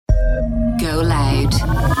loud.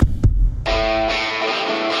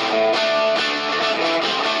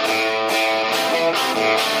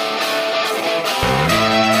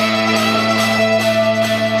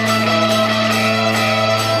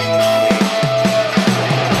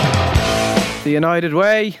 The United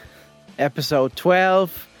Way, episode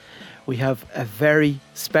 12. We have a very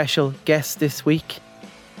special guest this week.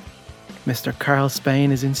 Mr. Karl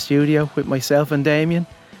Spain is in studio with myself and Damien.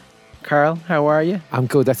 Karl, how are you? I'm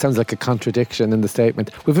good. That sounds like a contradiction in the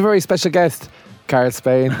statement. We have a very special guest, Karl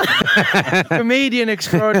Spain. Comedian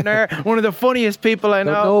extraordinaire, one of the funniest people I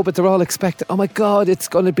know. No, but they're all expecting, oh my God, it's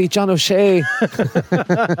going to be John O'Shea. It's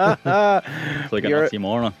like an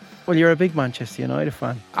oxymoron. Well, you're a big Manchester United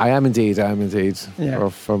fan. I am indeed. Yeah.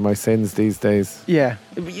 Or for my sins these days. Yeah.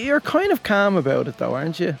 You're kind of calm about it though,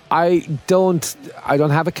 aren't you? I don't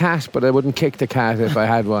have a cat, but I wouldn't kick the cat if I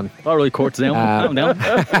had one. All right, court's down. Down.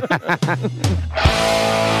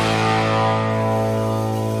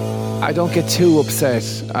 I don't get too upset.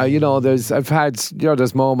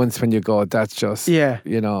 There's moments when you go, that's just, yeah.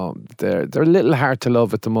 They're a little hard to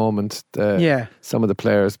love at the moment. Some of the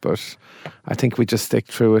players, but I think we just stick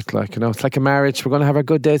through it. It's like a marriage. We're going to have our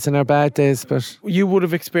good days and our bad days, but you would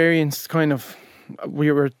have experienced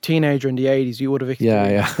we were a teenager in the 80s. You would have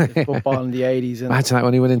experienced football in the 80s. Imagine that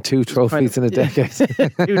when you winning 2 trophies in a decade.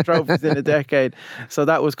 2 trophies in a decade. So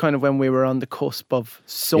that was kind of when we were on the cusp of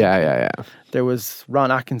something. Yeah. There was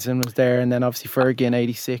Ron Atkinson was there, and then obviously Fergie in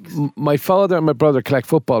 86. My father and my brother collect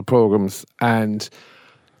football programmes, and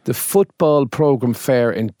the football programme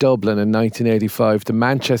fair in Dublin in 1985, the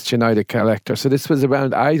Manchester United collector. So this was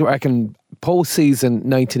around, I reckon, post-season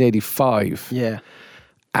 1985. Yeah.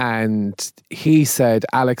 And he said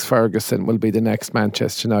Alex Ferguson will be the next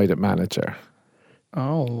Manchester United manager.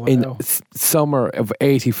 Oh, wow. In summer of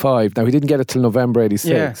 85. Now, he didn't get it till November 86.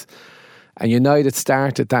 Yeah. And United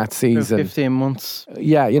started that season. 15 months.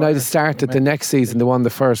 Yeah, United started the next season. They won the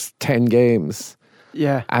first 10 games.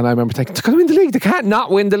 Yeah. And I remember thinking, they're going to win the league. They can't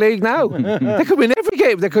not win the league now. They could win every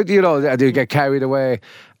game. They could, they get carried away.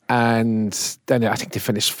 And then I think they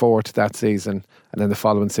finished 4th that season. And then the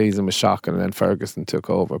following season was shocking, and then Ferguson took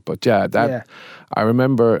over. But I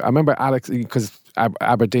remember Alex, because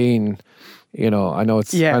Aberdeen, I know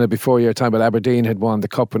it's kind of before your time, but Aberdeen had won the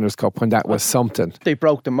Cup Winners' Cup when that was something. They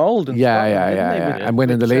broke the mould. And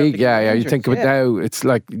winning the league, You think of it now, it's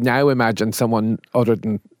like, now imagine someone other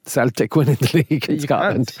than Celtic winning the league in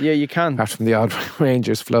Scotland. Yeah, you can. Apart from the odd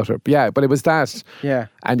Rangers flutter. But it was that. Yeah.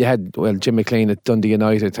 And you had, Jim McLean at Dundee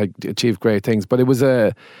United had achieved great things. But it was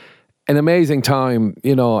an amazing time,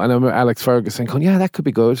 and I remember Alex Ferguson going, that could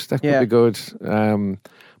be good. That could be good.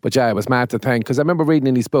 But it was mad to think, because I remember reading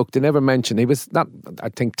in his book, they never mentioned, he was not, I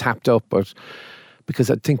think, tapped up, but because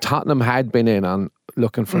I think Tottenham had been in on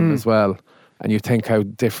looking for him as well. And you think how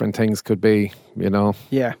different things could be,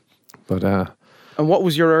 Yeah. But and what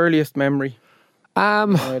was your earliest memory?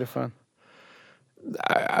 United fan.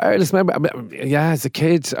 I just remember, as a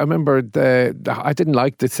kid, I remember I didn't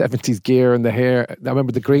like the 70s gear and the hair. I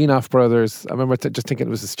remember the Greenough brothers. I remember just thinking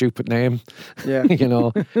it was a stupid name. Yeah.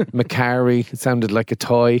 Macari, it sounded like a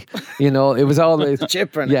toy. It was always...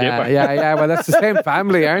 Chipper. Yeah. Well, that's the same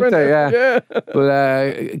family, aren't they? Yeah.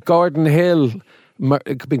 But Gordon Hill,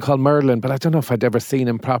 been called Merlin, but I don't know if I'd ever seen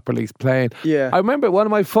him properly playing. Yeah. I remember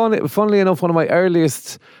funnily enough, one of my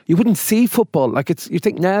earliest... You wouldn't see football. You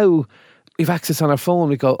think now... We've access on our phone,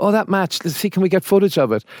 we go, that match, let's see, can we get footage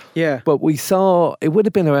of it? Yeah. But we saw, it would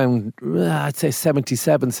have been around, I'd say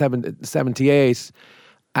 77, 78,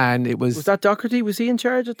 and it was... Was that Doherty? Was he in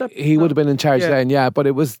charge at that? He would have been in charge then, but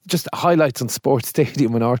it was just highlights on Sports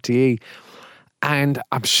Stadium and RTE. And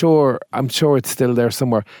I'm sure it's still there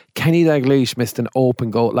somewhere. Kenny Dalglish missed an open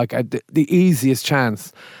goal, the easiest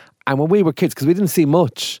chance. And when we were kids, because we didn't see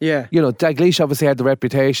much, Dalglish obviously had the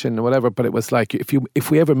reputation and whatever, but it was like,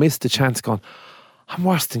 if we ever missed a chance, going, I'm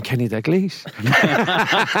worse than Kenny Dalglish.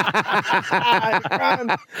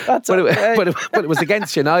 But it was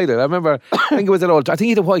against United. I remember, I think it was an old, I think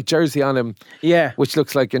he had a white jersey on him, which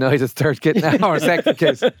looks like United's third kit now, or second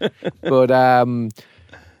kit. But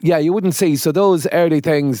you wouldn't see. So those early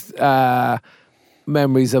things,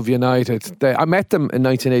 memories of United. I met them in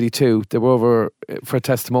 1982. They were over for a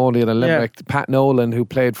testimonial in Limerick. Yeah. Pat Nolan, who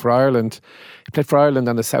played for Ireland,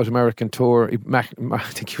 on the South American tour. I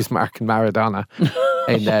think he was marking Maradona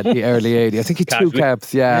in the early 80s. I think he had 2 caps.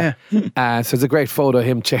 So there's a great photo of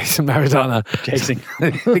him chasing Maradona.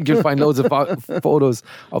 I think you'll find loads of photos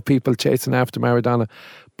of people chasing after Maradona.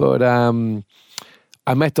 But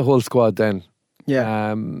I met the whole squad then.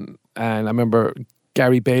 Yeah. And I remember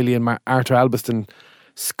Gary Bailey and Arthur Albiston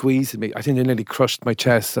squeezing me. I think they nearly crushed my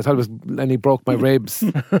chest. I thought it was nearly broke my ribs.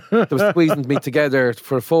 They were squeezing me together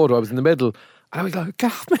for a photo. I was in the middle. I was like,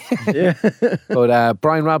 God, man. Yeah. But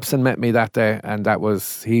Brian Robson met me that day, and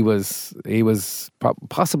he was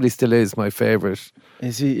possibly still is my favourite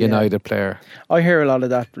United player. I hear a lot of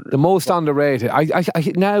that. The most underrated. I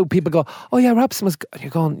now people go, oh yeah, Robson was. You're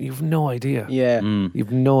going, you've no idea. Yeah,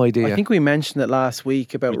 you've no idea. I think we mentioned it last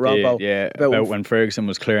week about Robbo. About when Ferguson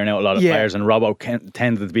was clearing out a lot of players, and Robbo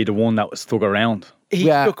tended to be the one that was stuck around.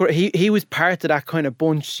 He was part of that kind of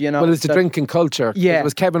bunch, you know. Well, it's the drinking culture. Yeah. It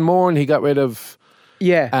was Kevin Moore, and he got rid of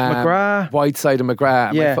McGrath. Whiteside and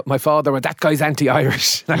McGrath. Yeah. My father went, that guy's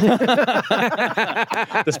anti-Irish.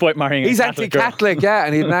 Despite marrying he's a Catholic anti-Catholic, yeah.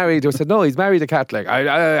 And he's married. I said, no, he's married a Catholic.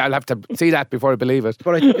 I'll have to see that before I believe it.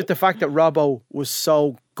 But I think it's the fact that Robbo was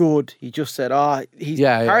so good. He just said, he's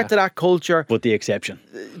part of that culture. But the exception.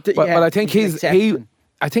 But I think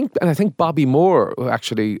I think Bobby Moore, who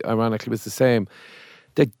actually, ironically, was the same.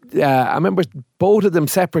 I remember both of them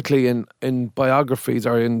separately in biographies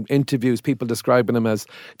or in interviews, people describing him as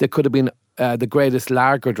they could have been the greatest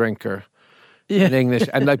lager drinker in English,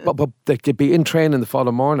 and but they'd be in training the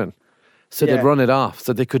following morning, so they'd run it off,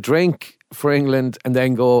 so they could drink for England and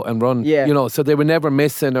then go and run. You know, so they were never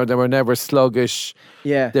missing or they were never sluggish.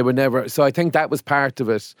 They were never. So I think that was part of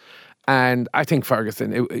it, and I think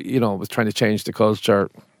Ferguson, was trying to change the culture.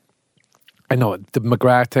 I know the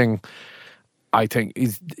McGrath thing. I think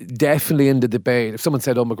he's definitely in the debate. If someone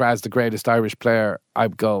said, "Oh, McGrath's the greatest Irish player,"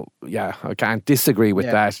 I'd go, "Yeah, I can't disagree with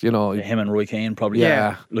that." You know, him and Roy Keane probably.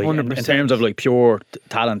 Yeah, like, in terms of like pure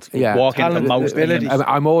talent, walking talent, most.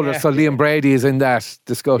 I'm older, so Liam Brady is in that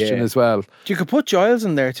discussion as well. You could put Giles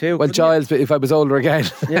in there too. Well, Giles, if I was older again,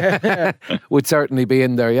 would certainly be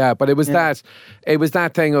in there. Yeah, but it was that. It was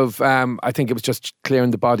that thing of. I think it was just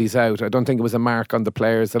clearing the bodies out. I don't think it was a mark on the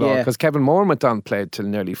players at all, because Kevin Moore went on played till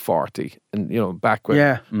nearly 40, and back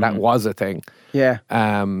when that was a thing. But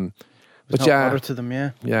no to them,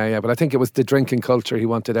 but I think it was the drinking culture he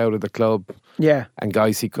wanted out of the club. And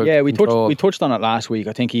guys he could control. We touched on it last week.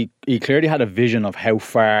 I think he clearly had a vision of how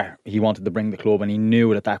far he wanted to bring the club, and he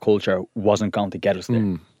knew that culture wasn't going to get us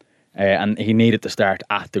there. And he needed to start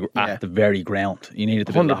at the very ground. He needed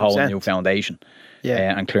to build a whole new foundation.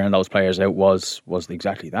 And clearing those players out was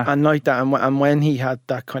exactly that. And like that, and when he had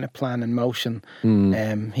that kind of plan in motion,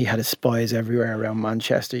 he had his spies everywhere around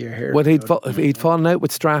Manchester. You hear? Well, he'd fallen out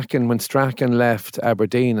with Strachan when Strachan left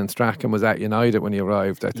Aberdeen, and Strachan was at United when he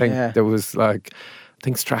arrived. I think there was I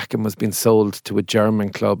think Strachan was being sold to a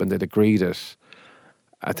German club, and they'd agreed it.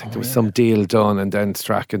 I think there was some deal done, and then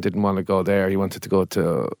Strachan didn't want to go there. He wanted to go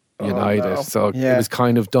to United, so it was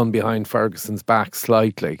kind of done behind Ferguson's back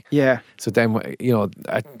slightly. So then,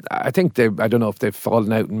 I think I don't know if they've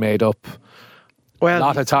fallen out and made up a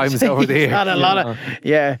lot of times over the years. Had a lot of,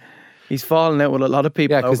 he's fallen out with a lot of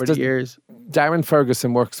people over the years. Darren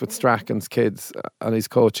Ferguson works with Strachan's kids on his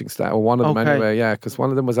coaching staff, or one of them anyway. Because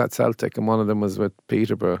one of them was at Celtic and one of them was with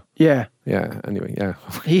Peterborough. Anyway,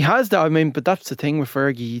 he has that. I mean, but that's the thing with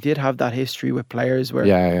Fergie. He did have that history with players where,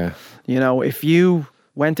 if you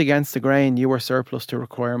went against the grain, you were surplus to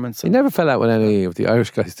requirements. He never fell out with any of the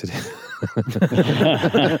Irish guys today.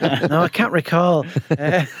 No, I can't recall.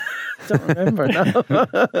 Don't remember. No.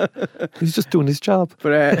 He's just doing his job.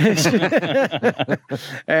 But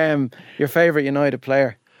your favourite United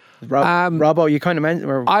player? Robbo, you kind of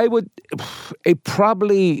mentioned. I'd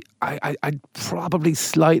probably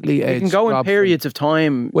slightly edge. You can go in Robson. Periods of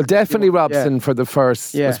time. Well, definitely Robson for the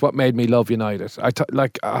first was what made me love United. I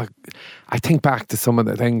think back to some of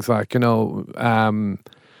the things and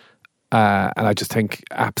I just think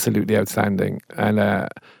absolutely outstanding. And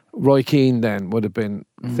Roy Keane then would have been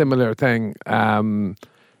similar thing. The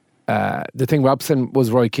thing, Robson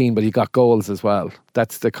was Roy Keane, but he got goals as well.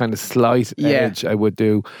 That's the kind of slight edge I would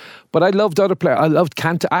do. But I loved other players. I loved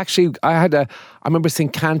Cantona. Actually, I remember seeing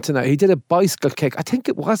Cantona. He did a bicycle kick. I think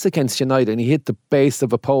it was against United, and he hit the base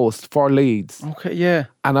of a post for Leeds. Okay,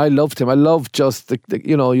 And I loved him. I loved just the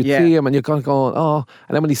you'd see him and you're kind of going, oh.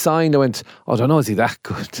 And then when he signed, I went, oh, I don't know, is he that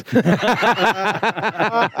good?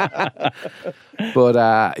 But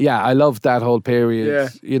I loved that whole period.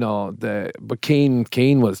 But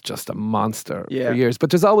Keane was just a monster for years.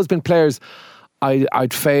 But there's always been players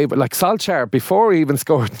I'd favour, like Solskjaer, before he even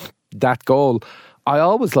scored that goal. I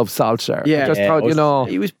always loved Solskjaer. I just thought,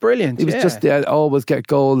 he was brilliant. He was just always get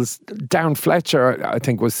goals. Darren Fletcher, I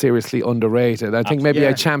think, was seriously underrated. I think maybe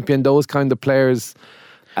I championed those kind of players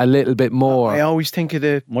a little bit more. I always think of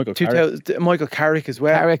the Michael Carrick as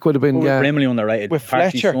well. Carrick would have been criminally underrated with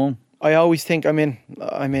Fletcher. I always think, I mean,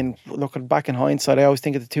 looking back in hindsight, I always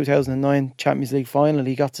think of the 2009 Champions League final.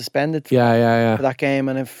 He got suspended for that game,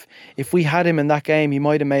 and if we had him in that game, he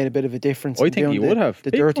might have made a bit of a difference. I think he would have the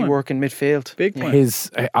dirty work in midfield. Big time.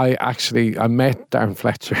 I met Darren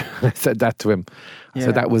Fletcher. I said that to him.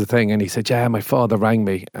 So that was the thing, and he said, "Yeah, my father rang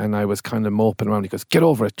me," and I was kind of moping around. He goes, "Get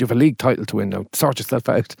over it. You have a league title to win now. Sort yourself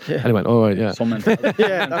out." And I went, "Oh right, yeah." Some mentality.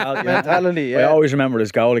 Mentality. Yeah. I always remember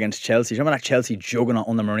his goal against Chelsea. Remember that Chelsea juggernaut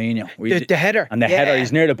under Mourinho? The header. And the header,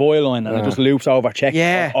 he's near the byline and it just loops over check.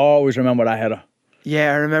 I always remember that header.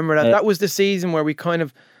 Yeah, I remember that. That was the season where we came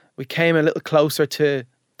a little closer to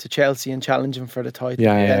Chelsea and challenging for the title.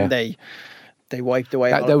 And then they wiped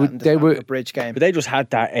away all they were the bridge game. But they just had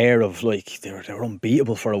that air of like they were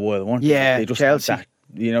unbeatable for a while, weren't they? Yeah, they just Chelsea. Had that,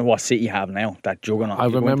 you know what City have now, that juggernaut. I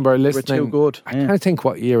remember listening. They were too good. I can't think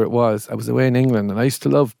what year it was. I was away in England and I used to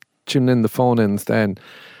love tuning in the phone-ins then.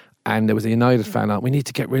 And there was a United fan on. We need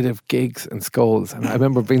to get rid of Giggs and Scholes. And I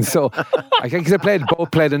remember being so. I think they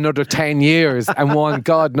both played another 10 years and won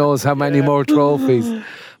God knows how many more trophies.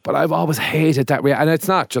 But I've always hated that. And it's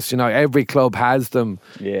not just, every club has them.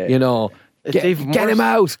 Get him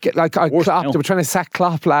out. Klopp. They were trying to sack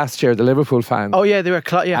Klopp last year, the Liverpool fans. Oh yeah, they were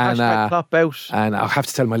Klopp out. And I'll have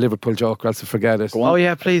to tell my Liverpool joke or else I forget it. Oh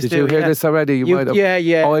yeah, please Did you hear this already? You might have.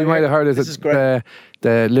 Yeah. Oh, you might have heard it. This is great.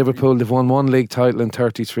 The Liverpool, they've won one league title in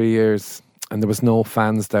 33 years and there was no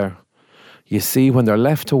fans there. You see, when they're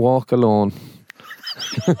left to walk alone.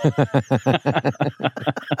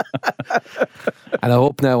 And I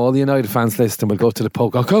hope now all the United fans listening will go to the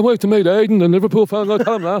pub. I can't wait to meet Aidan, the Liverpool fans. I'll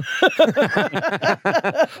tell him that.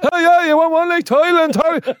 Oh yeah, you won one league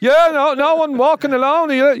title. Yeah, no one walking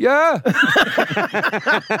alone. Yeah.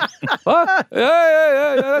 What?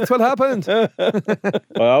 Yeah. That's what happened. I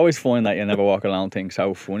always find that you never walk alone thing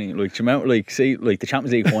so funny. Like, do you remember, the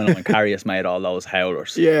Champions League final when Karius made all those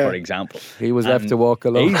howlers, for example. He was left to walk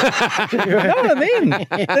alone. You know what I mean?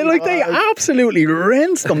 They absolutely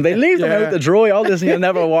rinse them. They leave them out to dry. All this, and you'll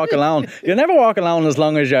never walk alone. You'll never walk alone as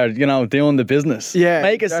long as you're, doing the business. Yeah,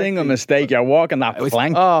 make a single mistake, you're walking that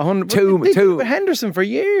plank. Oh, 100%. Henderson for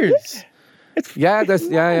years. Yeah.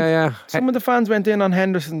 Some of the fans went in on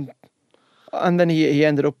Henderson, and then he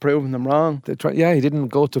ended up proving them wrong. He didn't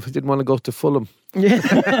want to go to Fulham. Yeah.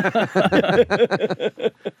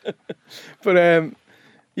 But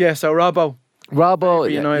so Robbo,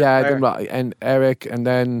 and Eric, and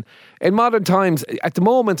then in modern times, at the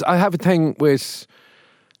moment, I have a thing with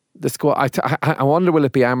the squad. I wonder will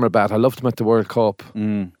it be Amrabat? I loved him at the World Cup.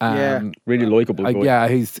 Really likeable.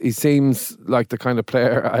 He seems like the kind of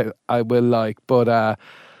player I will like, but I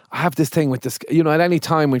have this thing with this. At any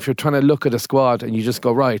time if you're trying to look at a squad and you just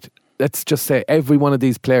go right, let's just say every one of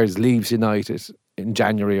these players leaves United in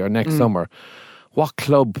January or next summer. What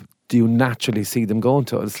club do you naturally see them going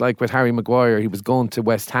to? It's like with Harry Maguire, he was going to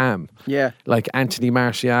West Ham. Yeah. Like Anthony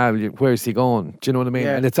Martial, where's he going? Do you know what I mean?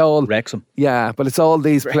 Yeah. And it's all Wrexham. Yeah, but it's all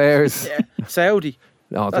these players. Yeah. Saudi.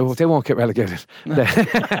 No, they won't get relegated. But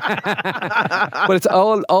it's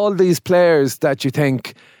all these players that you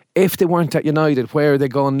think, if they weren't at United, where are they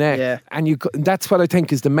going next? Yeah. And that's what I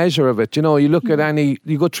think is the measure of it. You look at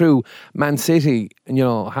you go through Man City, and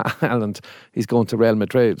Haaland, he's going to Real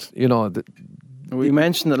Madrid. We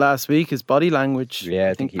mentioned it last week, his body language. Yeah,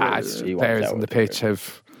 I think he players on the pitch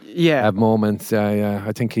have moments. Yeah.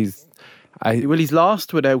 I think he's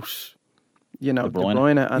lost without, De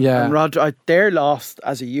Bruyne and Rodri. They're lost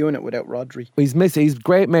as a unit without Rodri. He's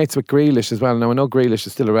great mates with Grealish as well. Now I know Grealish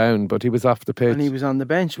is still around, but he was off the pitch and he was on the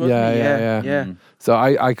bench, wasn't he? Yeah. So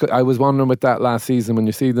I was wondering with that last season when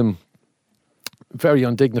you see them very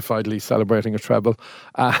undignifiedly celebrating a treble.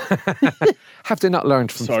 Have they not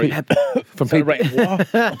learned from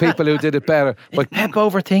people who did it better? But Pep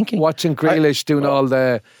overthinking. Watching Grealish doing all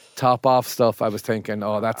the top off stuff, I was thinking,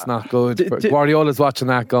 that's not good. Guardiola's watching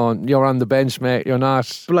that going, you're on the bench, mate, you're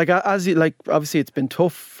not. But obviously it's been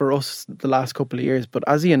tough for us the last couple of years, but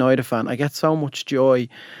as a United fan, I get so much joy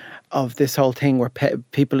of this whole thing where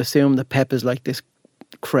people assume that Pep is like this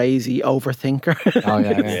crazy overthinker.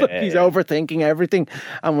 He's overthinking everything,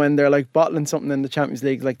 and when they're like bottling something in the Champions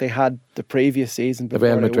League like they had the previous season, the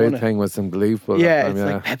Real Madrid thing was unbelievable.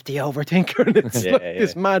 Like Pep the overthinker, and it's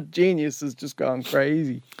this mad genius has just gone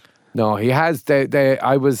crazy. No, he has.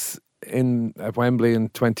 I was at Wembley in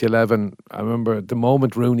 2011. I remember the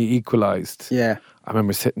moment Rooney equalised. Yeah. I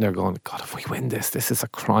remember sitting there going, God, if we win this is a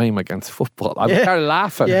crime against football. I started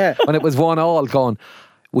laughing when it was 1-1, going,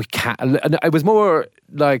 we can't. And it was more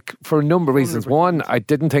like for a number of reasons. 100%. One, I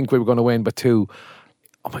didn't think we were going to win, but 2,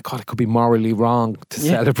 oh my God, it could be morally wrong to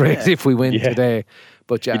celebrate if we win today.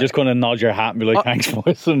 But yeah, you just kind of nod your hat and be like, thanks,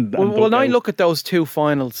 boys. When I look at those two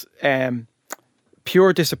finals,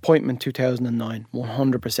 pure disappointment 2009,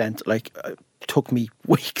 100%. Like, it took me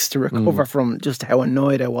weeks to recover from just how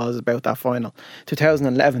annoyed I was about that final.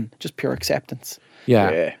 2011, just pure acceptance.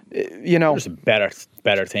 Yeah. You know, just a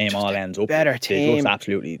better team. All ends up. Better team. Just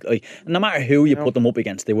absolutely, like, no matter who you put them up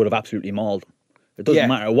against, they would have absolutely mauled them. It doesn't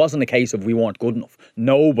matter. It wasn't a case of we weren't good enough.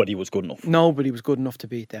 Nobody was good enough. Nobody was good enough to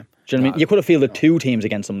beat them. Do you know what I mean? You could have fielded two teams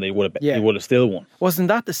against them. They would have still won. Wasn't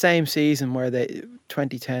that the same season where they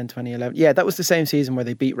 2010, 2011? Yeah, that was the same season where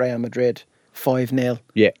they beat Real Madrid 5-0.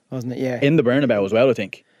 Yeah, wasn't it? Yeah, in the Bernabeu as well. I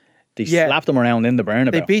think they slapped them around in the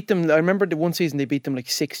Bernabeu. They beat them. I remember the one season they beat them like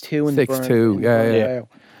 6-2 in the Bernabeu. 6-2. Yeah.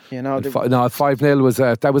 You know, 5-0 was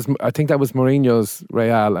I think that was Mourinho's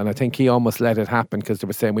Real, and I think he almost let it happen because they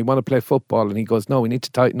were saying we want to play football, and he goes, no, we need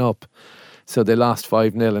to tighten up. So they lost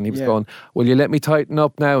 5-0, and he was going, will you let me tighten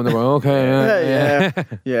up now? And they were okay.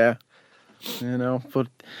 Yeah. You know, but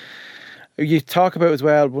you talk about as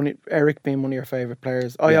well Eric being one of your favourite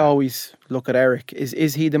players. I always look at Eric.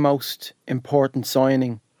 Is he the most important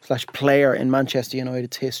signing / player in Manchester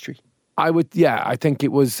United's history? I think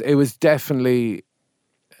it was definitely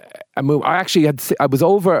a move. I was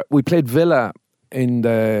over. We played Villa in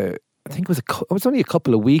I think it was only a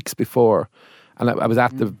couple of weeks before, and I was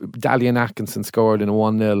at the Dalian Atkinson scored in a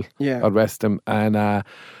 1-0. God rest him. And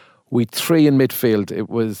we 3 in midfield. It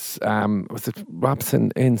was it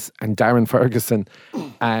Robson, Ince, and Darren Ferguson,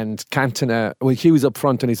 and Cantona. Well, Hughes up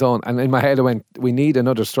front on his own. And in my head, I went, we need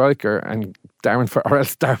another striker, and or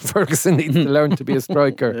else Darren Ferguson needs to learn to be a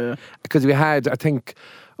striker, because we had, I think,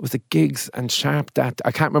 it was the Giggs and Sharp that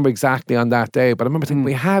I can't remember exactly on that day, but I remember thinking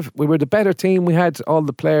we were the better team. We had all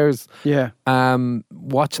the players. Watching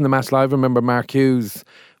the match live, I remember Mark Hughes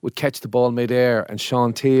would catch the ball mid-air, and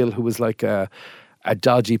Sean Teal, who was like a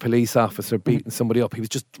dodgy police officer beating somebody up, he was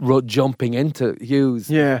just jumping into Hughes.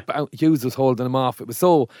 But Hughes was holding him off. It was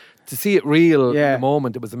so, to see it real in the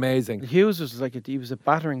moment, it was amazing. Hughes was like he was a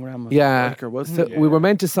battering ram of a striker, wasn't he? We were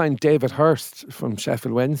meant to sign David Hurst from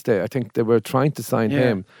Sheffield Wednesday. I think they were trying to sign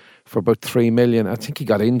him for about 3 million. I think he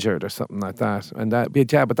got injured or something like that. And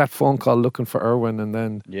but that phone call looking for Irwin, and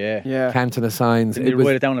then Cantona signs. Did they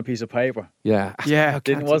write it down on a piece of paper? Wasn't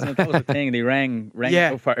it? That was the thing. They rang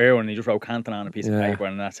up for Irwin, and he just wrote Cantona on a piece of paper,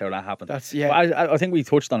 and that's how that happened. I think we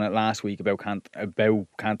touched on it last week about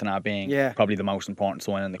Cantona being probably the most important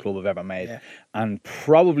signing the club have ever made, and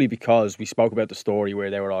probably because we spoke about the story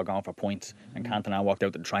where they were all going for points, and Cantona walked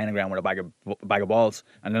out to the training ground with a bag of balls,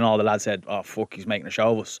 and then all the lads said, "Oh fuck, he's making a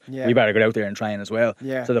show of us. We better get out there and train as well."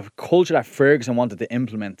 So the culture that Ferguson wanted to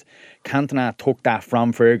implement, Cantona took that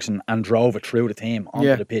from Ferguson and drove it through the team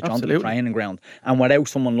onto the pitch, onto the training ground. And without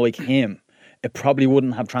someone like him, it probably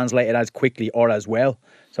wouldn't have translated as quickly or as well.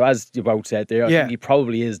 So as you both said there, I think he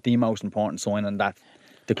probably is the most important signing that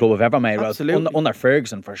the club have ever made. Under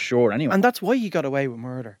Ferguson, for sure, anyway. And that's why he got away with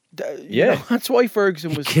murder. You know, that's why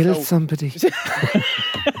Ferguson was killed somebody.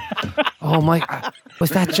 Oh my!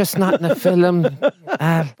 Was that just not in a film?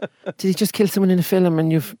 Did he just kill someone in a film?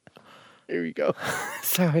 And you've... Here you go.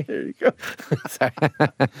 Sorry. There you go. Sorry.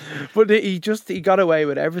 But he got away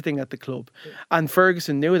with everything at the club, and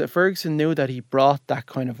Ferguson knew that. Ferguson knew that he brought that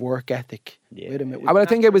kind of work ethic with him. I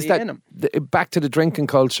think it was that back to the drinking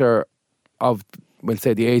culture of, we'll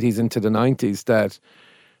say, the 80s into the 90s, that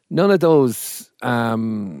none of those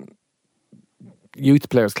youth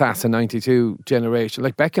players, class of 92 generation,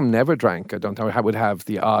 like Beckham never drank. I don't know how would have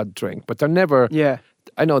the odd drink, but they're never.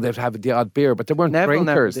 I know they'd have the odd beer, but they weren't Neville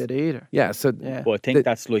drinkers. Never did either. Well, I think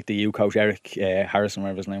that's like the U coach Eric Harrison,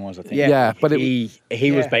 whatever his name was. I think. But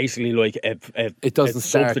he was basically like it doesn't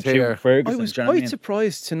start here. Ferguson, I was quite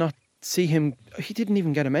surprised to not see him. He didn't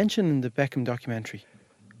even get a mention in the Beckham documentary.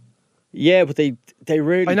 Yeah, but they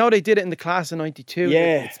really... I know they did it in the class of 92.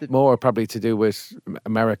 Yeah. It's more probably to do with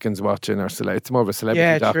Americans watching, or it's more of a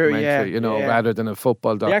celebrity documentary, rather than a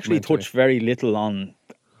football documentary. They actually touched very little on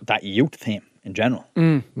that youth theme in general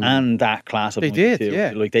and that class of 92. They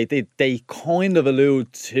did, Like they kind of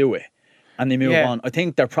allude to it. And they move on. I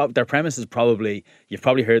think their premise is probably, you've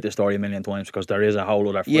probably heard this story a million times, because there is a whole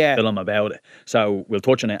other film about it. So we'll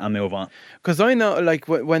touch on it and move on. Because I know, like,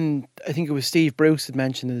 when I think it was Steve Bruce had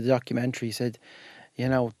mentioned in the documentary, he said, you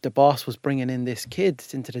know, the boss was bringing in this kid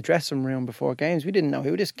into the dressing room before games. We didn't know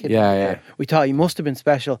who this kid was. We thought he must have been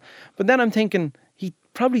special. But then I'm thinking, he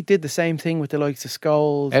probably did the same thing with the likes of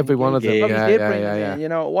Scholes. Every one of them. He probably did bring them in. You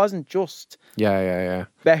know, it wasn't just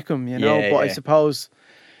Beckham, you know, but I suppose...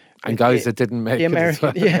 And guys that didn't make the American,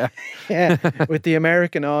 it as well. with the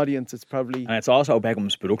American audience, it's probably... And it's also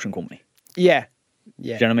Beckham's production company. Yeah.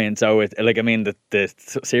 Yeah. Do you know what I mean? So the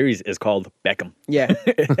series is called Beckham. Yeah.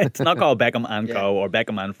 It's not called Beckham and Co. or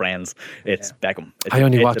Beckham and Friends. It's Beckham. I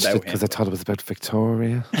only watched it because I thought it was about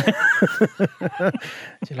Victoria. Do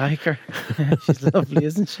you like her? She's lovely,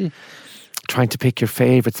 isn't she? Trying to pick your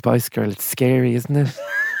favourite Spice Girl. It's scary, isn't it?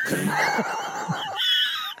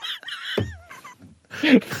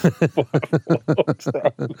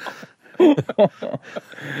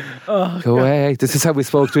 Go away. This is how we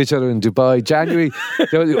spoke to each other in Dubai. January.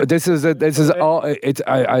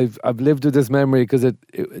 I've lived with this memory because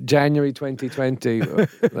January 2020.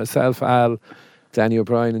 Myself, Al, Danny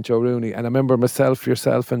O'Brien and Joe Rooney, and I remember myself,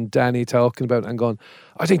 yourself, and Danny talking about it and going,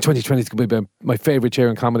 I think 2020 is going to be my favourite year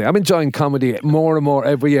in comedy. I'm enjoying comedy more and more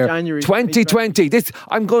every year. January 2020. Do you know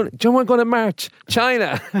I'm going to March?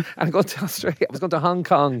 China. And I'm going to Australia. I was going to Hong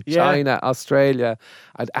Kong, China, Australia.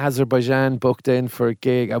 I had Azerbaijan booked in for a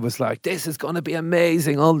gig. I was like, this is going to be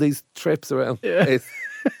amazing. All these trips around. Yeah.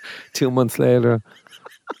 2 months later.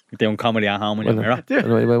 Doing comedy at home in your mirror.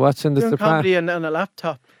 We're watching The Doing Sopranos. comedy on a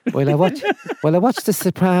laptop. Well, I watch the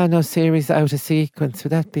Sopranos series out of sequence.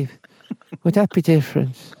 Would that be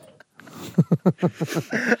different?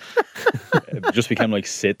 It just became like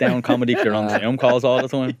sit down comedy. You're on Zoom calls all the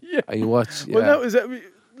time. Yeah. You watch. Yeah. Well, that was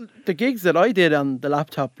the gigs that I did on the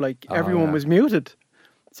laptop. Like everyone was muted,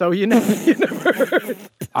 so you never.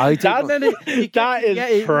 I did. That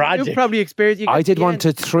is tragic. You probably experienced. I did one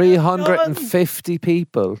to 350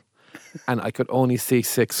 people, and I could only see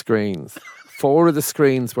 6 screens. 4 of the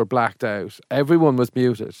screens were blacked out. Everyone was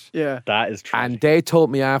muted. Yeah. That is tragic. And they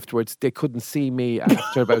told me afterwards they couldn't see me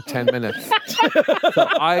after about 10 minutes. So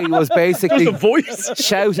I was basically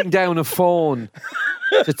shouting down a phone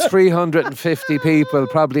to 350 people,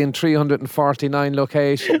 probably in 349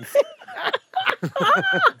 locations.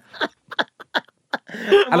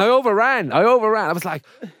 And I overran. I was like,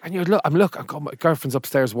 and my girlfriend's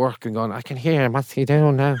upstairs working, going, I can hear him. What's he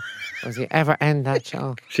doing now? Does he ever end that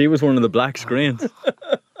show? She was one of the black screens.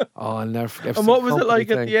 Oh, I'll never forget. And what was it like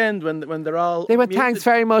at the end when they're all? They went, thanks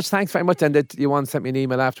very much. And then Yuan sent me an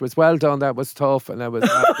email afterwards. Well done, that was tough. And I was,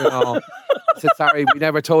 I said, sorry, we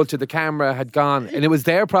never told you the camera had gone. And it was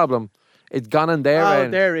their problem. It'd gone on their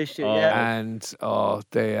end. Their issue, yeah. And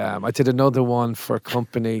they, I did another one for a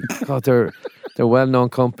company. God, they're a well-known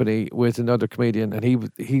company with another comedian, and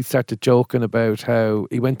he started joking about how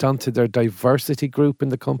he went onto their diversity group in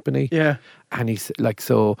the company. Yeah. And he's like,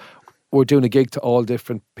 so we're doing a gig to all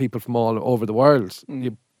different people from all over the world.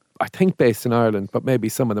 I think based in Ireland, but maybe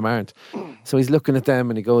some of them aren't. So he's looking at them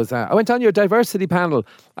and he goes, I went on your diversity panel.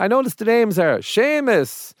 I noticed the names there.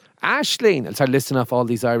 Seamus, Aisling. And started listing off all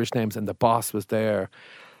these Irish names, and the boss was there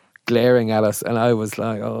glaring at us, and I was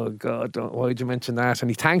like, oh God, why did you mention that?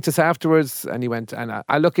 And he thanked us afterwards, and he went, and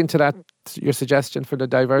I look into that, your suggestion for the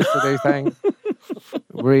diversity thing.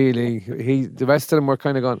 Really, the rest of them were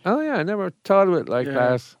kind of going, oh yeah, I never thought of it like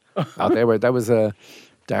that. That was a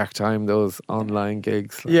dark time, those online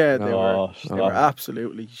gigs. Like, yeah, they were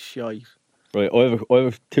absolutely shite. Right, I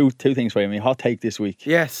have two things for you. My hot take this week.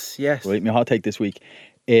 Yes. Right, my hot take this week.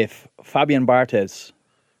 If Fabian Barthez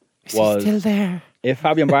was still there, if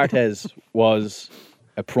Fabian Barthez was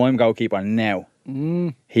a prime goalkeeper now,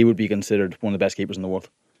 he would be considered one of the best keepers in the world.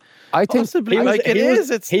 I think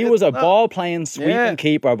he was a ball playing sweeping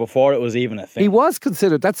keeper before it was even a thing. He was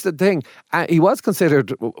considered. That's the thing. He was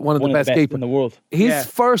considered one of the best keepers in the world. His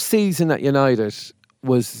first season at United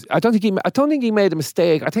was. I don't think he made a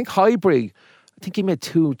mistake. I think Highbury. I think he made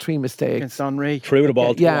 2-3 mistakes. Against Henry. Threw the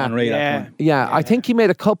ball to Henry that time. Yeah, I think he made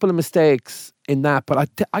a couple of mistakes in that, but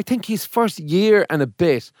I think his first year and a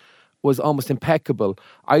bit was almost impeccable.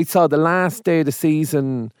 I saw the last day of the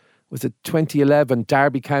season, was it 2011,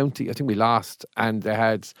 Derby County. I think we lost, and they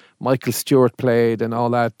had Michael Stewart played and all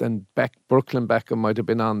that, and Brooklyn Beckham might have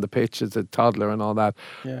been on the pitch as a toddler and all that.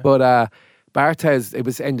 Yeah. But Barthez, it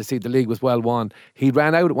was end of season, the league was well won. He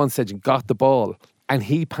ran out at one stage and got the ball, and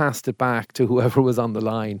he passed it back to whoever was on the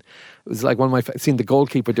line. It was like seen the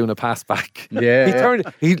goalkeeper doing a pass back. Yeah.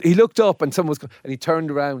 He looked up and someone was, and he turned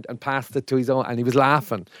around and passed it to his own, and he was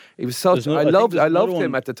laughing. He was such. I loved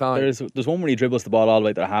him at the time. There's one where he dribbles the ball all the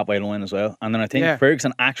way to the halfway line as well, and then I think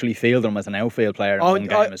Ferguson actually fielded him as an outfield player in one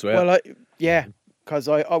game as well. Because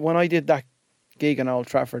when I did that gig in Old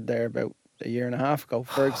Trafford there about a year and a half ago,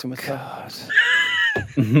 Ferguson was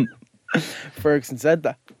Ferguson said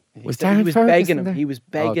that. He was begging him. He was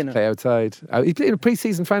begging him to play outside. He played a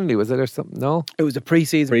pre-season friendly, was it, or something? No, it was a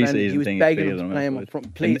pre-season friendly. He was begging him to play him up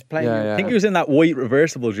front. Please play him. I think he was in that white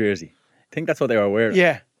reversible jersey. I think that's what they were wearing.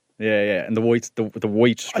 Yeah, and the white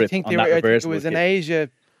strip. I think it was an Asia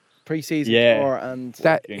pre-season tour, and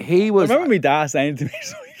that he was. I remember my dad saying to me,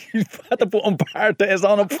 so you had to put Partes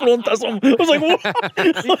on up front or something. I was like, what?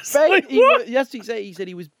 He said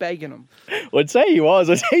he was begging him. I'd say he was.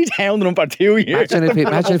 I'd say he's hounding him for 2 years.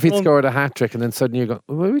 Imagine if he'd scored a hat trick and then suddenly you go,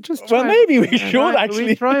 well, maybe we should actually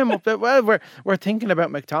we try him up there. Well, we're thinking about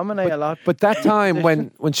McTominay a lot. But that time when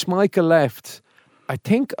Schmeichel left, I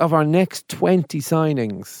think of our next 20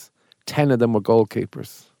 signings, 10 of them were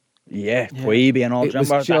goalkeepers. Yeah, Queeby and all. It was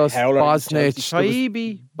just Bosnich.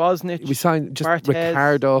 Queeby, Bosnich. We signed just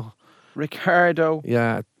Barthez, Ricardo.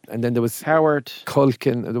 Yeah, and then there was Howard.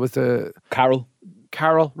 Culkin. There was a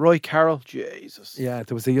Roy Carroll. Jesus. Yeah,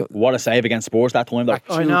 there was a. What a save against Spurs that time, though.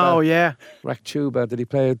 I know, yeah. Rakchuba, did he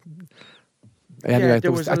play? Anyway,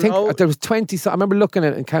 I think there was 20. So I remember looking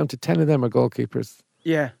at it and counted 10 of them are goalkeepers.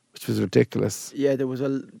 Yeah. Which was ridiculous. Yeah, there was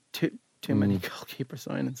too many goalkeeper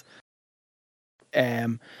signings.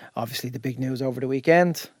 Obviously the big news over the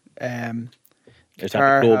weekend.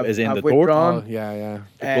 Qatar the club is in the dirt. Oh, yeah.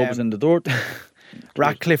 The club is in the dirt.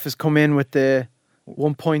 Ratcliffe has come in with the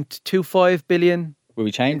 1.25 billion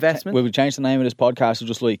investment. Will we change the name of this podcast to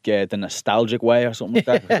just like the nostalgic way or something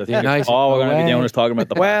like that? We're going to be doing is talking about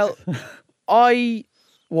the past. Well, I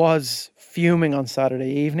was fuming on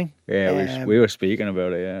Saturday evening. Yeah, we were speaking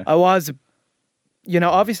about it. Yeah, I was.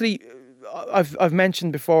 Obviously, I've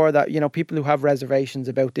mentioned before that people who have reservations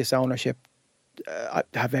about this ownership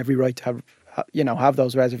have every right to have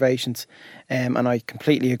those reservations, and I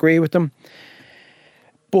completely agree with them.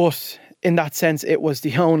 But in that sense, it was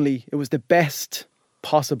the best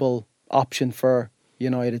possible option for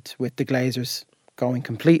United, with the Glazers going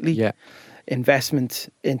completely. Yeah.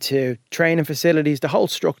 Investment into training facilities, the whole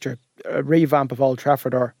structure, a revamp of Old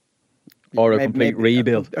Trafford, or a complete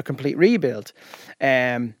rebuild. A complete rebuild.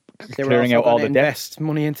 They clearing out all the debt. Invest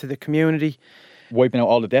money into the community, wiping out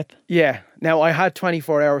all the debt. Yeah. Now I had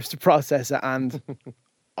 24 hours to process it, and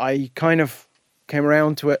I kind of came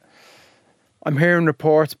around to it. I'm hearing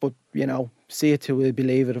reports, but see it till we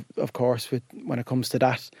believe it. Of course, when it comes to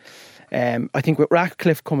that, I think with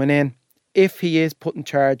Ratcliffe coming in, if he is put in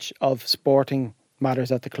charge of sporting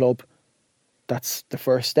matters at the club, that's the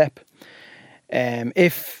first step.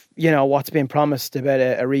 If what's being promised about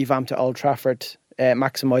a revamp to Old Trafford,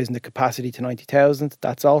 maximising the capacity to 90,000,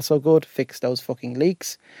 that's also good. Fix those fucking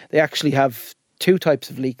leaks. They actually have 2 types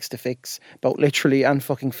of leaks to fix, both literally and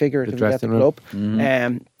fucking figuratively at the club.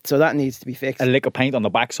 So that needs to be fixed. A lick of paint on the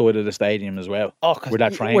backside of the stadium as well. Oh, where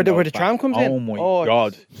that train where the tram comes in. Oh my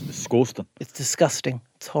God, it's disgusting. It's disgusting.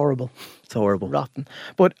 It's horrible. It's horrible. Rotten.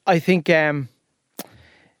 But I think, I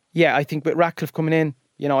think with Ratcliffe coming in,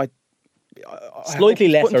 slightly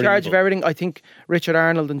less in charge of everything. I think Richard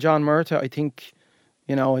Arnold and John Murtagh, I think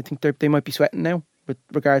they might be sweating now with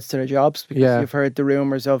regards to their jobs, because you've heard the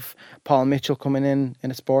rumours of Paul Mitchell coming in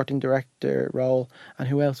a sporting director role, and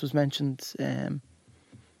who else was mentioned?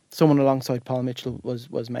 Someone alongside Paul Mitchell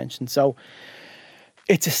was mentioned. So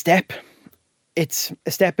it's a step. It's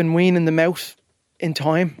a step in weaning them out in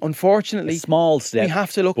time. Unfortunately, a small step. We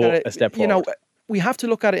have to look at it. A step forward. We have to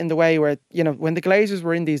look at it in the way where when the Glazers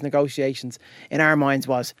were in these negotiations, in our minds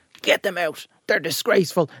was, get them out. They're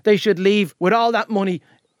disgraceful. They should leave with all that money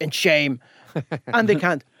in shame. And they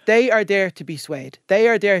can't. They are there to be swayed. They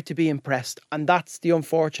are there to be impressed. And that's the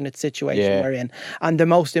unfortunate situation we're in. And the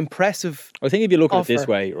most impressive I think if you look at it this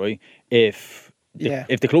way, right, if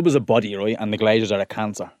the club is a body, right, and the Glazers are a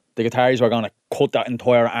cancer, the Qataris are going to cut that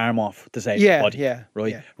entire arm off to save the body.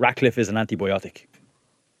 Right? Yeah. Ratcliffe is an antibiotic.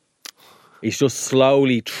 He's just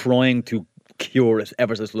slowly trying to cure it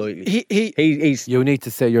ever so slightly. He's. You need to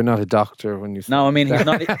say you're not a doctor when you say No, I mean he's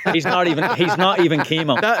not. He's not even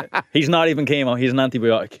chemo. He's not even chemo. He's an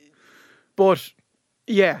antibiotic. But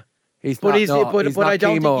yeah, he's but not. He's, no, but he's but not I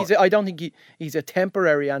don't chemo. think I don't think he's a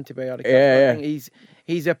temporary antibiotic. Yeah.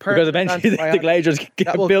 He's a because eventually the Glazers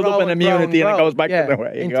build up an immunity and it goes back to the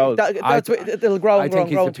way it goes. It'll grow. I think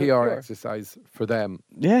grow he's a PR exercise for them.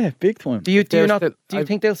 Yeah, big time. Do you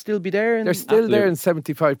think they'll still be there? They're still there in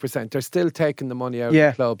 75%. They're still taking the money out of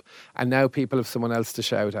the club, and now people have someone else to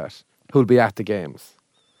shout at who'll be at the games.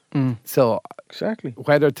 So exactly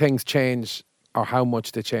whether things change or how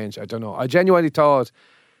much they change, I don't know. I genuinely thought.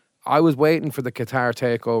 I was waiting for the Qatar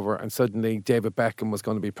takeover, and suddenly David Beckham was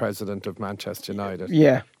going to be president of Manchester United.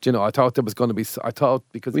 Yeah, do you know? I thought there was going to be. I thought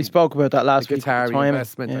because we spoke about that last week. Qatar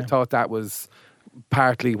investment. I thought that was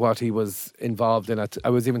partly what he was involved in. I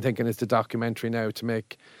was even thinking it's the documentary now to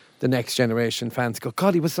make the next generation fans go,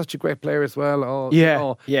 God, he was such a great player as well.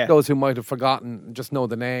 Those who might have forgotten just know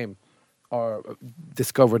the name. Or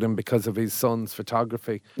discovered him because of his son's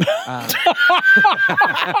photography.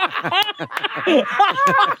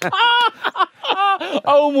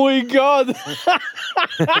 Oh my God! Is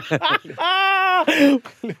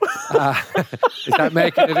that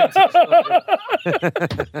making it into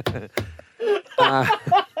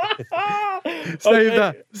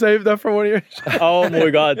Save that for one of your. Oh my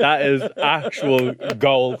God, that is actual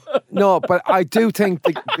gold. No, but I do think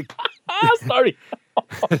Sorry.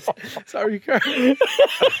 Sorry, Carl.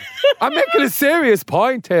 I'm making a serious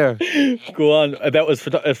point here. Go on. That was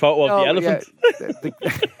a photo of the elephant. Yeah,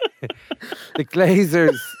 the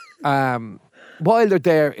Glazers, while they're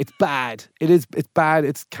there, it's bad. It's bad.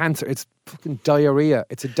 It's cancer. It's fucking diarrhea.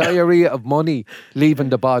 It's a diarrhea of money leaving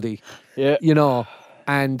the body. Yeah. You know,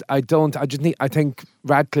 and I think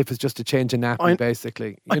Ratcliffe is just a change in nappy,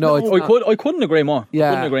 basically. You know, I couldn't agree more.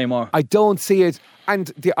 Yeah. Couldn't agree more. I don't see it.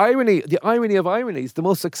 And the irony of ironies, the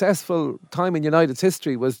most successful time in United's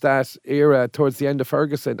history was that era towards the end of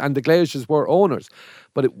Ferguson, and the Glazers were owners.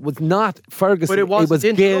 But it was not Ferguson. But it was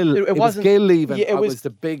Gill. It was Gill leaving. Yeah, it was the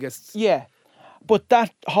biggest. Yeah, but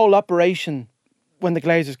that whole operation, when the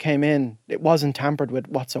Glazers came in, it wasn't tampered with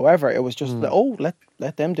whatsoever. It was just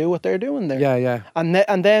let them do what they're doing there. Yeah, yeah.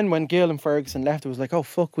 And then when Gill and Ferguson left, it was like, oh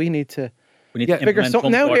fuck, we need to figure implement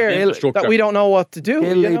something some out sort of here infrastructure. that we don't know what to do.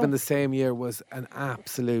 Gill leaving the same year was an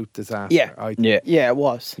absolute disaster. Yeah. I think. Yeah, it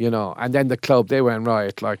was. You know, and then the club, they went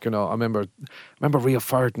riot. Like, you know, I remember Rio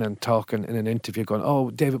Ferdinand talking in an interview, going,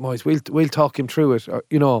 "Oh, David Moyes, we'll talk him through it." Or,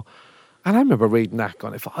 you know, and I remember reading that,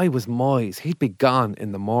 going, "If I was Moyes, he'd be gone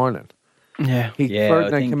in the morning." Yeah.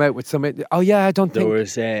 Ferdinand came out with some. Oh yeah, I don't think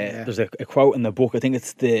there's a quote in the book. I think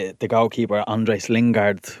it's the goalkeeper Andres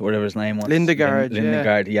Lingard, whatever his name was. Lindegard.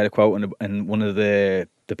 Lindegard. He had a quote in one of the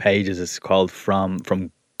pages. It's called from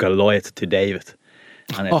Goliath to David,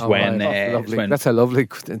 and it's when that's a lovely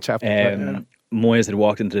chapter. Moyes had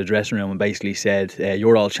walked into the dressing room and basically said,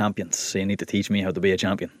 "You're all champions, so you need to teach me how to be a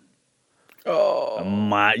champion." Oh,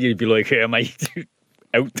 man, you'd be like, "Here, mate."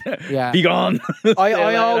 Out, be gone.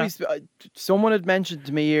 I always. Someone had mentioned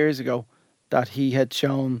to me years ago that he had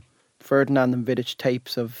shown Ferdinand and Vidic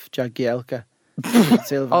tapes of Jagielka,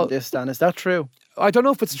 Silva, and this. Dan, is that true? I don't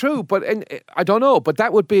know if it's true, but I don't know. But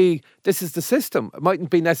that would be. This is the system. It mightn't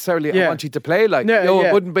be necessarily. I want you to play like.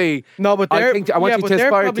 It wouldn't be. No, but I want you to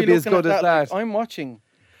aspire to be as good as that. Like, I'm watching.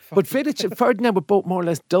 But Vidic and Ferdinand were both more or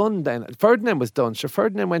less done then. Ferdinand was done. Sure,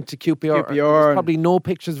 Ferdinand went to QPR. There's probably no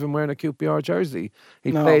pictures of him wearing a QPR jersey.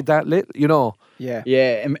 He played that little, you know. Yeah.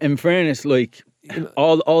 Yeah, in fairness, like,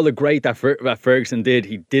 all the great that Ferguson did,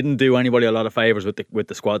 he didn't do anybody a lot of favours with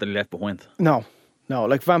the squad that he left behind. No.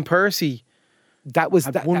 Like Van Persie, that was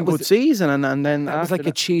one good season, and then that was like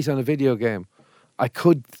a cheat on a video game. I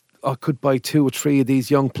could buy 2 or 3 of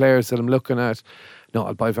these young players that I'm looking at. No,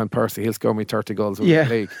 I'll buy Van Persie. He'll score me 30 goals in the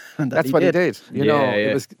league. And that's what he did. You know,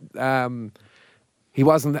 it was. He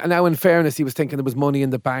wasn't. And now, in fairness, he was thinking there was money in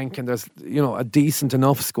the bank, and there's a decent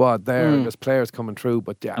enough squad there. And there's players coming through,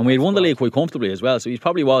 but and we had won the league quite comfortably as well. So he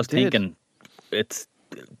probably was thinking it's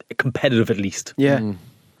competitive at least. Yeah,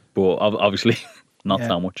 but obviously not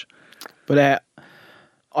so much. But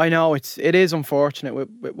I know it is unfortunate with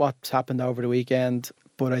what's happened over the weekend.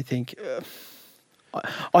 But I think.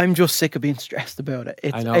 I'm just sick of being stressed about it.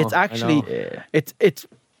 It's actually it's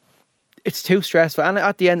too stressful. And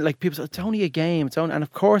at the end, like people say, it's only a game. And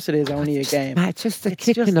of course it is only a game. It's just a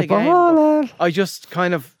kick in the ball. I just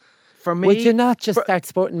kind of, for me, would you not just start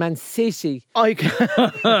supporting Man City? I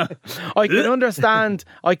can understand.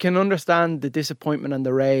 I can understand the disappointment and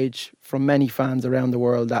the rage from many fans around the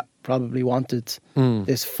world that probably wanted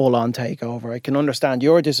this full-on takeover. I can understand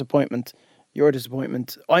your disappointment.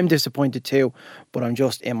 I'm disappointed too, but I'm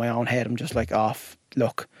just in my own head. I'm just like,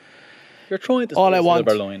 look. You're trying to all I want,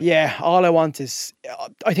 silver line. Yeah, all I want is,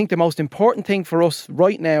 I think the most important thing for us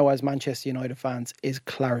right now as Manchester United fans is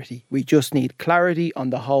clarity. We just need clarity on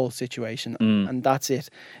the whole situation, and that's it.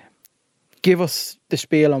 Give us the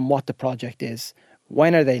spiel on what the project is.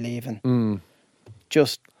 When are they leaving?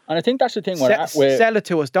 And I think that's the thing. Sell it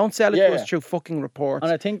to us. Don't sell it to us through fucking reports.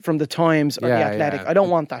 And I think from the Times or the Athletic. I don't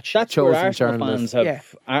want that shit. That's where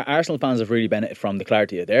Arsenal fans have really benefited from the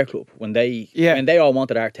clarity of their club. When they all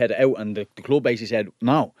wanted Arteta out, and the club basically said,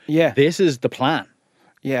 "No, this is the plan.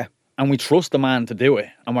 Yeah, and we trust the man to do it,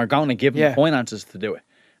 and we're going to give him the finances to do it."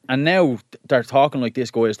 And now they're talking like this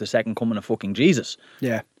guy is the second coming of fucking Jesus.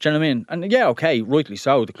 Yeah. Do you know what I mean? And okay, rightly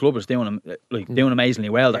so. The club is doing amazingly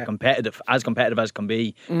well. They're competitive as can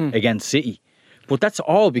be against City. But that's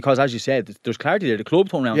all because, as you said, there's clarity there. The club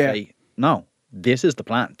turn around and say, no, this is the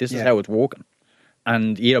plan. This is how it's working.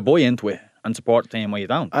 And you either buy into it and support the team or you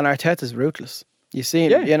don't. And Arteta's ruthless. You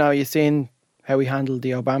seen how how he handled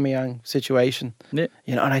the Aubameyang situation. Yeah.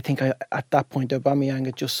 You know, and I think at that point Aubameyang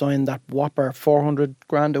had just signed that whopper 400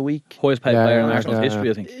 grand a week. Highest paid player in Arsenal's history,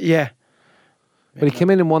 I think. Yeah. But he came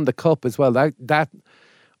in and won the cup as well. That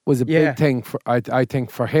was a big thing for I think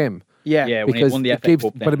for him. Yeah, when he won the FA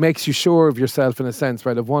Cup. But it makes you sure of yourself in a sense,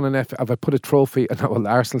 right? Have I put a trophy? And well,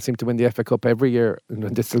 Arsenal seem to win the FA Cup every year,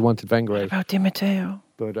 and they still wanted Wenger out. About Di Matteo.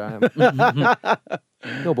 But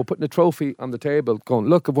no, but putting a trophy on the table, going,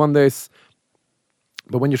 look, I've won this.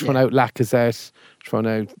 But when you're throwing out Lacazette, throwing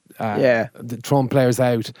out throwing players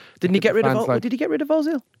out, didn't he get rid of? Did he get rid of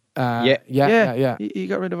Ozil? Yeah. He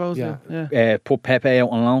got rid of Ozil. Yeah. Put Pepe out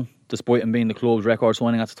on loan, despite him being the club's record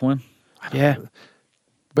signing at the time. Yeah.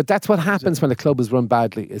 But that's what happens when a club is run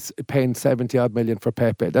badly. It's paying 70 odd million for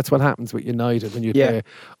Pepe. That's what happens with United when you say,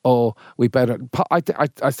 "Oh, we better." I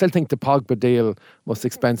still think the Pogba deal, most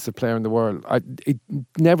expensive player in the world. It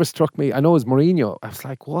never struck me. I know it was Mourinho. I was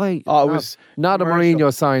like, why? Oh, it was not a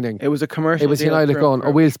Mourinho signing. It was a commercial. It was United going,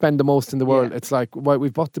 "Oh, we'll spend the most in the world." Yeah. It's like, why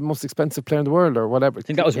we've bought the most expensive player in the world or whatever. I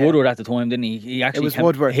think that was Woodward at the time, didn't he?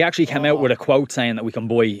 Woodward. He actually came out with a quote saying that we can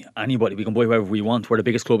buy anybody, we can buy whoever we want. We're the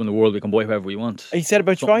biggest club in the world. We can buy whoever we want. He said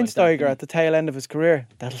about Schweinsteiger at the tail end of his career,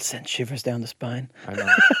 that'll send shivers down the spine. I know.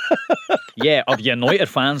 Yeah, of United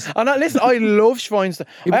fans. And listen, I love Schweinsteiger.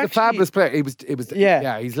 He was a fabulous player. He was.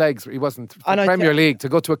 His legs. He wasn't Premier League to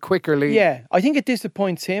go to a quicker league. Yeah, I think it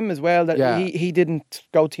disappoints him as well that he didn't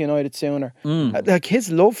go to United sooner. Like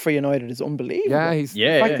his love for United is unbelievable. Yeah,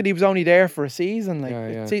 the fact that he was only there for a season,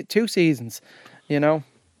 like 2 seasons, you know,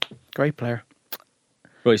 great player.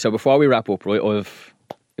 Right. So before we wrap up, right, I have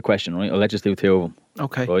a question. Right, I'll let you do 2 of them.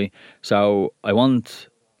 Okay. Right. So I want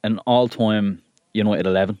an all-time United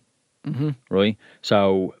 11. Mm-hmm. Right.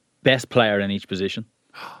 So best player in each position.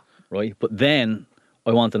 Right. But then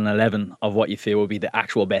I want an 11 of what you feel would be the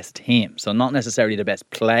actual best team. So not necessarily the best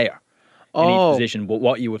player in each position, but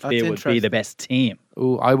what you would feel would be the best team.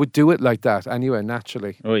 Oh, I would do it like that anyway,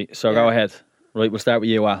 naturally. Right. So go ahead. Right. We'll start with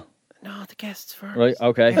you, Al. No, the guests first. Right.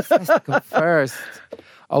 Okay. Guests has to go first.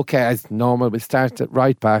 Okay, as normal, we'll start at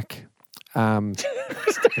right back. I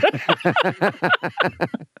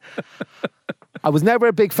was never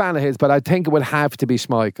a big fan of his, but I think it would have to be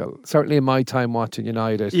Schmeichel. Certainly in my time watching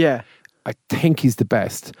United. Yeah. I think he's the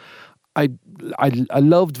best. I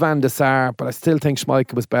loved Van der Sar, but I still think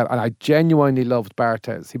Schmeichel was better. And I genuinely loved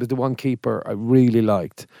Barthez. He was the one keeper I really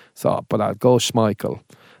liked. So, but I'd go Schmeichel.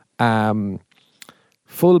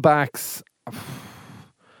 Full-backs,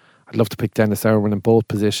 I'd love to pick Dennis Irwin in both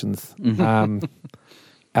positions.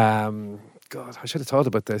 God, I should have thought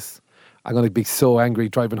about this. I'm going to be so angry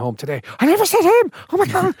driving home today. I never said him. Oh my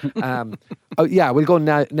God. We'll go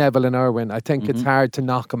Neville and Irwin. I think it's hard to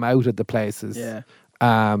knock him out of the places. Yeah.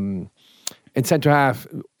 In centre half,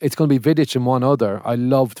 it's going to be Vidic and one other. I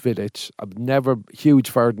loved Vidic. I'm never a huge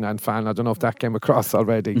Ferdinand fan. I don't know if that came across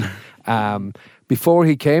already. Before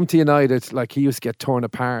he came to United, like he used to get torn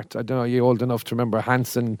apart. I don't know, you're old enough to remember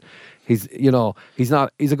Hansen. He's a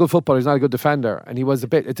good footballer, he's not a good defender. And it's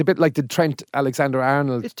a bit like the Trent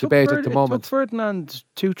Alexander-Arnold debate at the moment. It took Ferdinand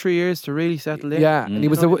 2-3 years to really settle in. Yeah, and he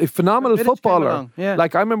was a phenomenal footballer. Yeah.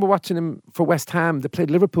 Like I remember watching him for West Ham. They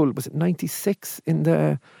played Liverpool, was it 96 in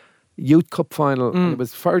the Youth Cup final? And it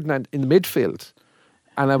was Ferdinand in the midfield.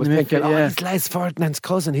 And I was thinking, he's Les Ferdinand's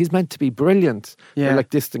cousin. He's meant to be brilliant. Yeah. They're like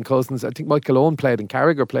distant cousins. I think Michael Owen played and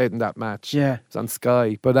Carragher played in that match. Yeah. It was on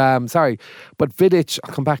Sky. But But Vidic,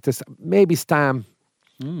 I'll come back to this. Maybe Stam.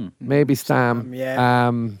 Maybe Stam.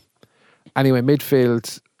 Yeah. Anyway,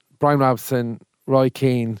 midfield, Brian Robson, Roy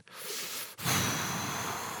Keane.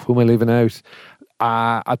 Who am I leaving out?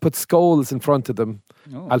 I'll put Scholes in front of them.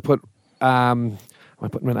 Oh. I'll put... How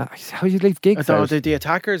do you leave Giggs out? The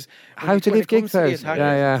attackers. How do you leave Giggs out?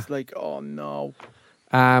 It's like, oh no.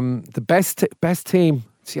 The best team.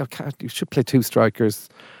 See, you should play 2 strikers.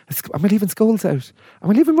 Am I leaving Scholes out? Am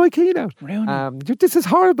I leaving Roy Keane out? Rooney. This is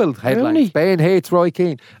horrible. Headline. Rooney. Spain hates Roy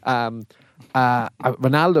Keane.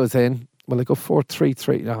 Ronaldo's in. Well, I go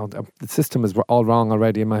 4-3-3. No, the system is all wrong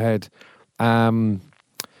already in my head. We'll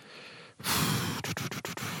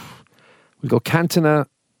go Cantona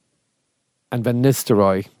and Van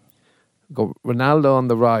Nistelrooy. Go Ronaldo on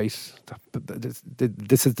the right.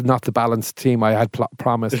 This is not the balanced team I had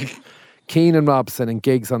promised. Keane and Robson and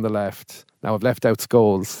Giggs on the left. Now I've left out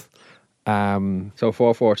Scholes. So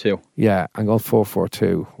 4-4-2. Yeah, I'm going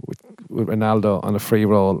 4-4-2 with Ronaldo on a free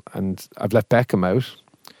roll, and I've left Beckham out.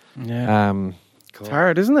 Yeah. It's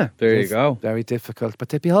hard, isn't it? There you go. Very difficult, but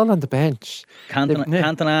they'd be all on the bench.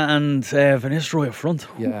 Cantona and Van Nistelrooy up front.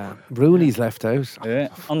 Yeah, Rooney's left out. Yeah,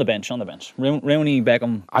 on the bench. Rooney,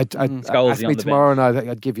 Beckham. Ask me tomorrow, and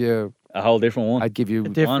I'd give you A whole different one. I'd give you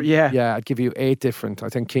different, yeah. I'd give you 8 different. I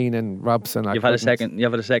think Keenan, Robson. You've had a second. You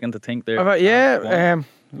have had a second to think there. I'm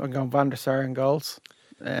going Van der Sar in goals.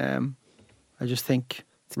 I just think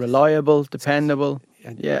reliable, dependable.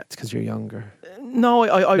 Yeah, it's because you're younger. No,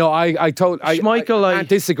 I Schmeichel, I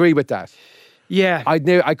disagree with that. Yeah,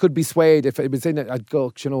 I could be swayed if it was in it. I'd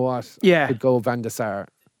go. Do you know what? Yeah, I could go Van der Sar.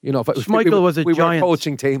 You know, if Schmeichel was a giant. Were a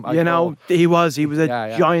coaching team. He was a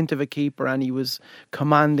giant of a keeper, and he was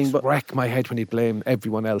commanding. But wreck my head when he blamed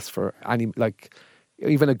everyone else for any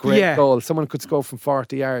even a great goal. Someone could score from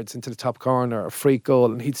 40 yards into the top corner, a free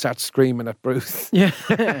goal, and he'd start screaming at Bruce. Yeah,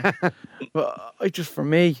 but for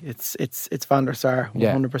me, it's Van der Sar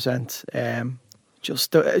 100%.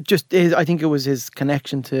 I think it was his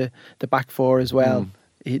connection to the back four as well.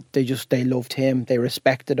 They loved him. They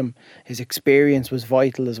respected him. His experience was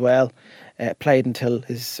vital as well. Played until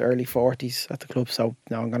his early 40s at the club. So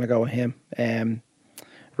now I'm going to go with him.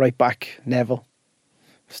 Right back, Neville.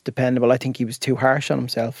 It's dependable. I think he was too harsh on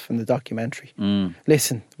himself in the documentary.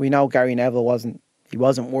 Listen, we know Gary Neville wasn't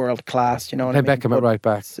world class. You know what I mean? Beckham at right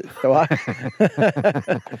back.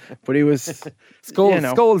 But he was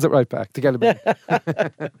Scholes at right back to get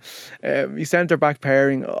him. His centre back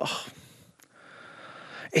pairing.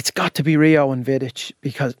 It's got to be Rio and Vidic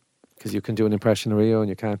because you can do an impression of Rio and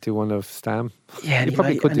you can't do one of Stam. Yeah,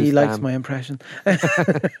 he likes my impression.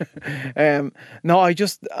 No, I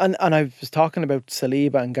was talking about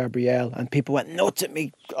Saliba and Gabriel, and people went nuts at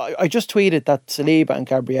me. I just tweeted that Saliba and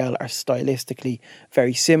Gabriel are stylistically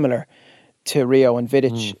very similar to Rio and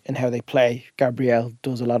Vidic in how they play. Gabriel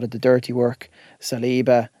does a lot of the dirty work.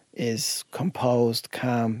 Saliba is composed,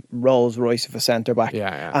 calm, Rolls Royce of a centre back,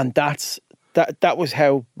 and that was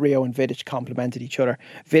how Rio and Vidic complemented each other.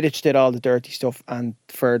 Vidic did all the dirty stuff, and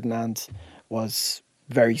Ferdinand was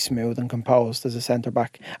very smooth and composed as a centre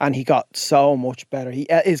back, and he got so much better.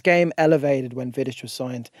 His game elevated when Vidic was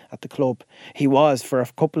signed at the club. He was for a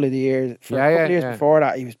couple of years. Before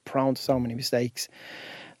that, he was prone to so many mistakes.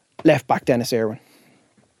 Left back Dennis Irwin.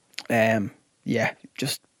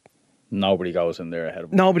 Just. Nobody goes in there ahead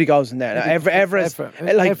of him. Nobody goes in there. Evra's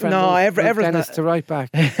Dennis to right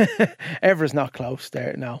back. Evra's not close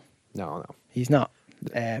there. No, he's not.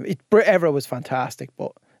 Evra was fantastic,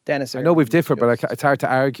 but Dennis. I know we've differed, but it's hard to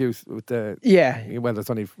argue with the. Yeah. Well, it's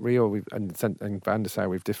only Rio and Van der Sar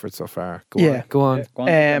we've differed so far. Go on. Go on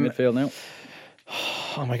midfield now.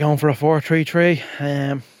 Am I going for a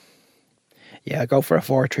 4-3-3? I'll go for a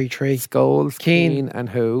 4-3-3. Scholes, Keane, and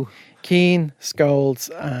who? Keane, Scholes,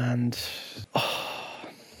 and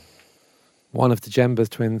one of the Jemba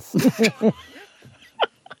twins.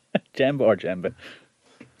 Jemba or Jemba?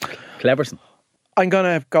 Cleverson. I'm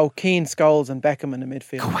gonna go Keane, Scholes, and Beckham in the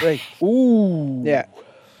midfield. Great. Ooh. Yeah.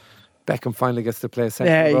 Beckham finally gets to play a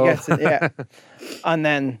second role. He gets it. Yeah. And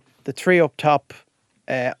then the three up top.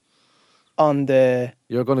 On the.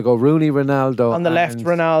 You're going to go Rooney, Ronaldo. On the left,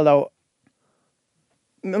 Ronaldo.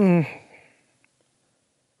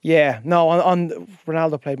 Yeah, no, on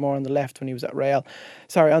Ronaldo played more on the left when he was at Real.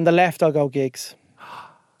 Sorry, on the left I'll go Giggs.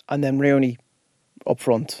 And then Rooney up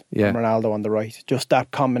front and Ronaldo on the right. Just that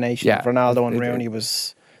combination of Ronaldo and Rooney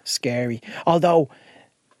was scary. Although,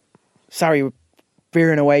 sorry,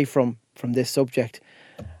 veering away from this subject,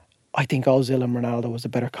 I think Ozil and Ronaldo was a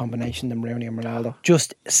better combination than Rooney and Ronaldo.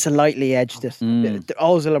 Just slightly edged it.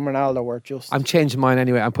 Ozil and Ronaldo were just. I'm changing mine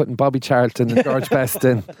anyway. I'm putting Bobby Charlton and George Best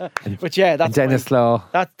in. But that's and Dennis Law.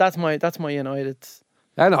 That's my United.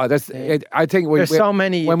 I know. I think there's so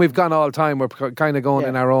many. When we've gone all time, we're kind of going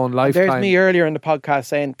in our own lifetime. There's me earlier in the podcast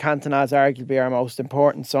saying Cantona's arguably our most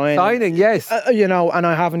important signing. Signing, yes. And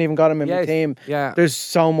I haven't even got him in my team. Yeah. There's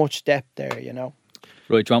so much depth there. Right, do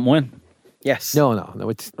you want mine? Yes. No.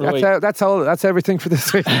 That's all. That's everything for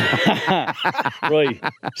this week. Right.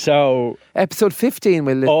 So episode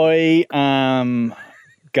 15. I am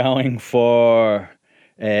going for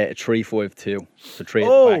 3-5-2. So three at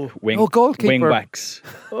the back. Goalkeeper. Wing backs.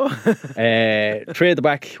 3 at the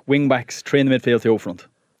back. Wing backs. 3 in the midfield. 2 up front.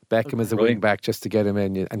 Beckham is a wing back just to get him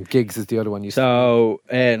in, and Giggs is the other one. No,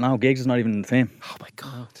 Giggs is not even in the team. Oh my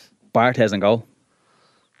God. Barthez in goal.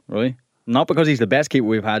 Right. Not because he's the best keeper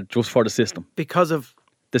we've had, just for the system. Because of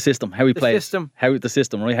the system, how he plays. Right?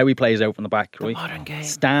 How he plays out from the back, right? The modern game.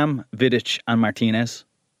 Stam, Vidic, and Martinez.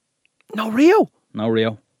 No Rio.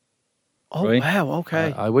 Oh right? Wow,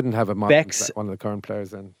 okay. I wouldn't have one of the current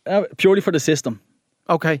players then. Purely for the system.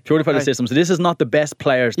 Okay. Purely for the system. So this is not the best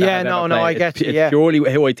players that I've ever played. I get you. It's purely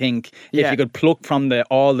who I think, if you could pluck from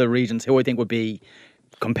all the regions, who I think would be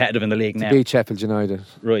competitive in the league now. Beat Sheffield United.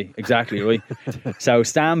 Right, exactly, right. So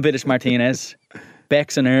Stam, Vidic, Martinez,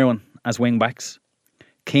 Bex and Irwin as wing backs,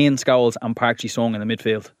 Keane, Scholes and Park Ji-sung in the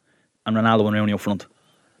midfield, and Ronaldo and Rooney up front.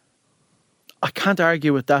 I can't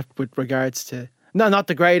argue with that with regards to not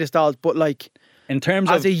the greatest odds, but like in terms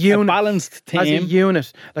as of a unit, balanced team, as a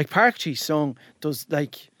unit, like Park Ji-sung does.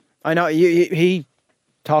 Like I know he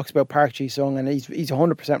talks about Park Ji-sung, and he's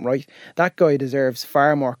 100% right. That guy deserves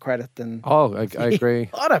far more credit than. Oh, I agree.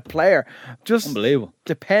 What a player! Just unbelievable,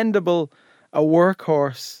 dependable, a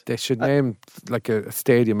workhorse. They should name like a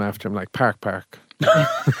stadium after him, like Park.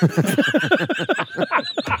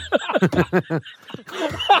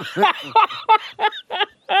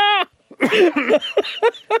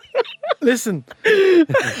 Listen,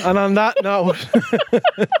 and on that note, this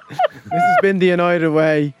has been The United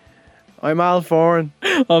Way. I'm Al Foran.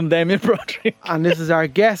 I'm Damien Broderick, and this is our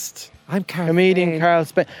guest. I'm Karl comedian Karl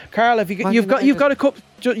Spain. Karl, if you've got a couple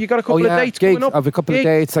of dates gigs. coming up. I have a couple of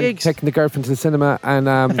dates. I'm taking the girlfriend to the cinema, and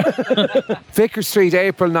Vicar Street,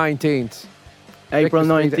 April 19th. April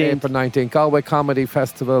 19th. Galway Comedy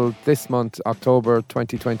Festival this month, October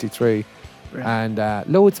 2023. Brilliant.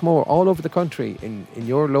 And loads more all over the country in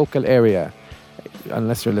your local area.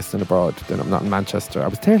 Unless you're listening abroad, then I'm not in Manchester. I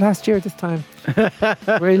was there last year this time.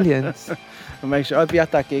 Brilliant. I'll make sure I'll be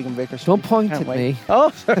at that gig in Vicar Street. Don't point at me.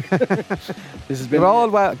 Oh, sorry. This has been. You're all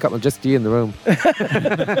welcome. Just you in the room.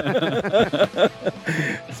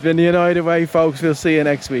 It's been The United Way, folks. We'll see you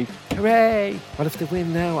next week. Hooray! What if they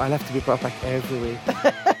win now? I'll have to be brought back every week.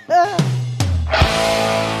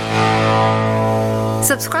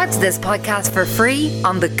 Subscribe to this podcast for free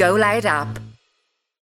on the Go Loud app.